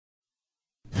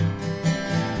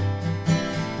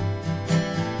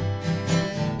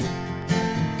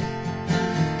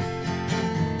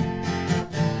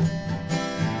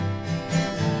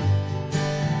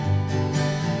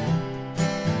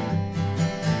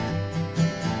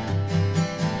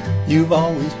You've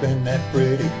always been that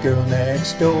pretty girl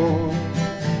next door,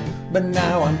 but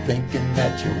now I'm thinking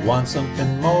that you want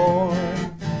something more.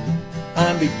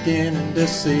 I'm beginning to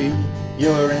see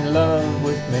you're in love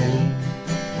with me.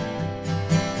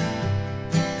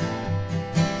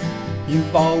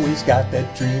 You've always got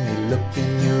that dreamy look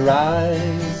in your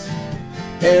eyes.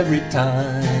 Every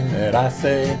time that I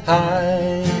say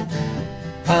hi,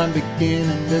 I'm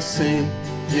beginning to see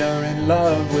you're in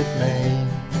love with me.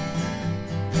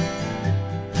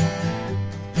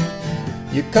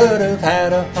 You could have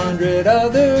had 100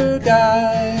 other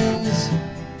guys,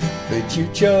 but you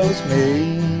chose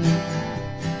me.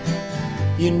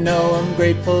 You know I'm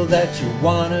grateful that you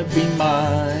wanna be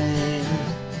mine,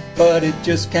 but it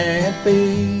just can't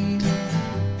be.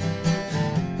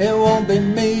 It won't be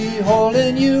me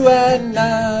holding you at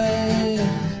night.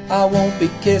 I won't be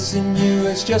kissing you,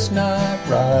 it's just not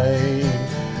right.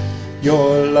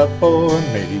 Your love for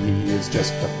me is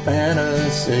just a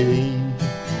fantasy.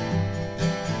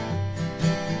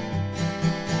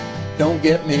 Don't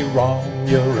get me wrong,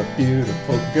 you're a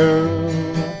beautiful girl.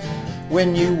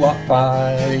 When you walk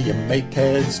by, you make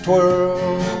heads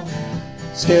twirl.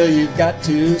 Still you've got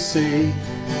to see,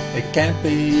 it can't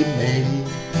be me.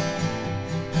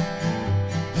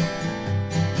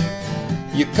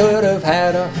 You could have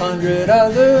had 100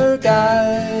 other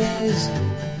guys,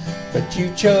 but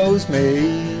you chose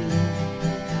me.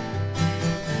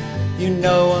 You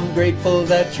know I'm grateful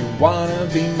that you wanna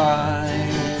be mine,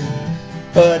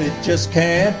 but it just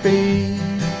can't be.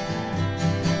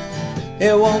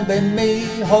 It won't be me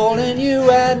holding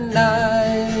you at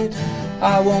night.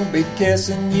 I won't be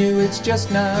kissing you, it's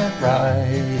just not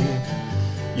right.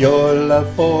 Your love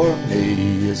for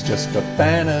me is just a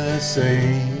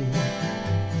fantasy.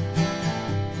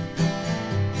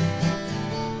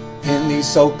 In these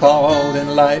so-called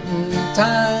enlightened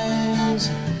times,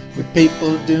 with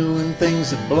people doing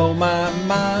things that blow my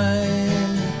mind,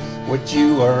 what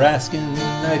you are asking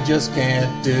I just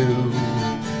can't do.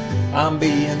 I'm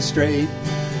being straight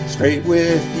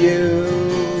with you.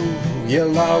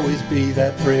 You'll always be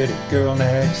that pretty girl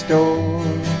next door,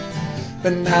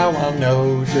 but now I'll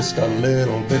know just a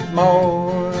little bit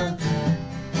more.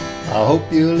 I hope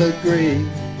you'll agree,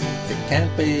 it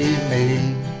can't be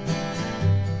me.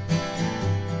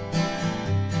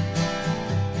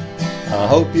 I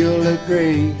hope you'll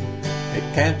agree, it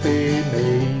can't be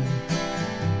me.